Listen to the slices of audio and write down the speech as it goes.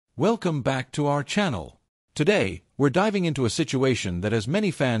Welcome back to our channel. Today, we're diving into a situation that has many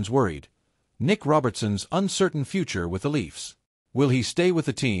fans worried: Nick Robertson's uncertain future with the Leafs. Will he stay with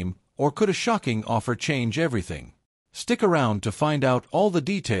the team, or could a shocking offer change everything? Stick around to find out all the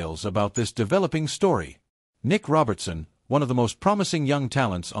details about this developing story. Nick Robertson, one of the most promising young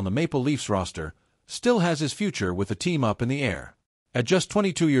talents on the Maple Leafs roster, still has his future with the team up in the air. At just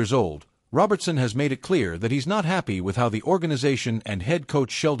 22 years old, Robertson has made it clear that he's not happy with how the organization and head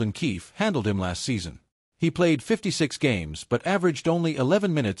coach Sheldon Keefe handled him last season. He played 56 games but averaged only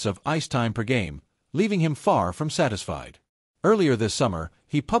 11 minutes of ice time per game, leaving him far from satisfied. Earlier this summer,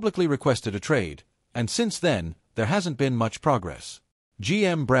 he publicly requested a trade, and since then, there hasn't been much progress.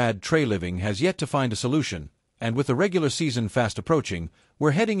 GM Brad Treliving has yet to find a solution, and with the regular season fast approaching,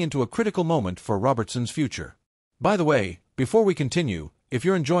 we're heading into a critical moment for Robertson's future. By the way, before we continue, if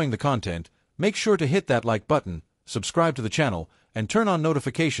you're enjoying the content, make sure to hit that like button, subscribe to the channel, and turn on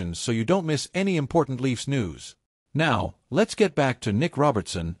notifications so you don't miss any important Leafs news. Now, let's get back to Nick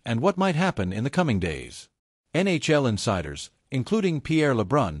Robertson and what might happen in the coming days. NHL insiders, including Pierre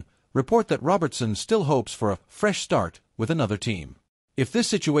LeBrun, report that Robertson still hopes for a fresh start with another team. If this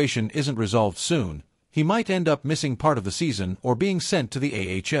situation isn't resolved soon, he might end up missing part of the season or being sent to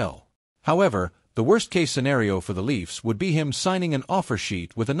the AHL. However, the worst-case scenario for the Leafs would be him signing an offer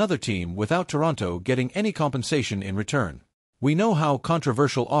sheet with another team without Toronto getting any compensation in return. We know how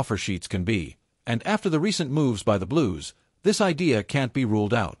controversial offer sheets can be, and after the recent moves by the Blues, this idea can't be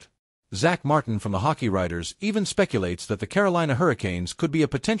ruled out. Zach Martin from the Hockey Writers even speculates that the Carolina Hurricanes could be a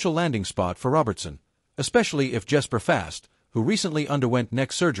potential landing spot for Robertson, especially if Jesper Fast, who recently underwent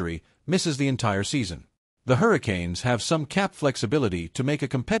neck surgery, misses the entire season. The Hurricanes have some cap flexibility to make a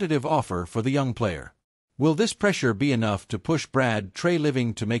competitive offer for the young player. Will this pressure be enough to push Brad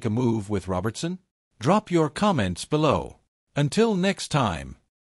Treliving to make a move with Robertson? Drop your comments below. Until next time.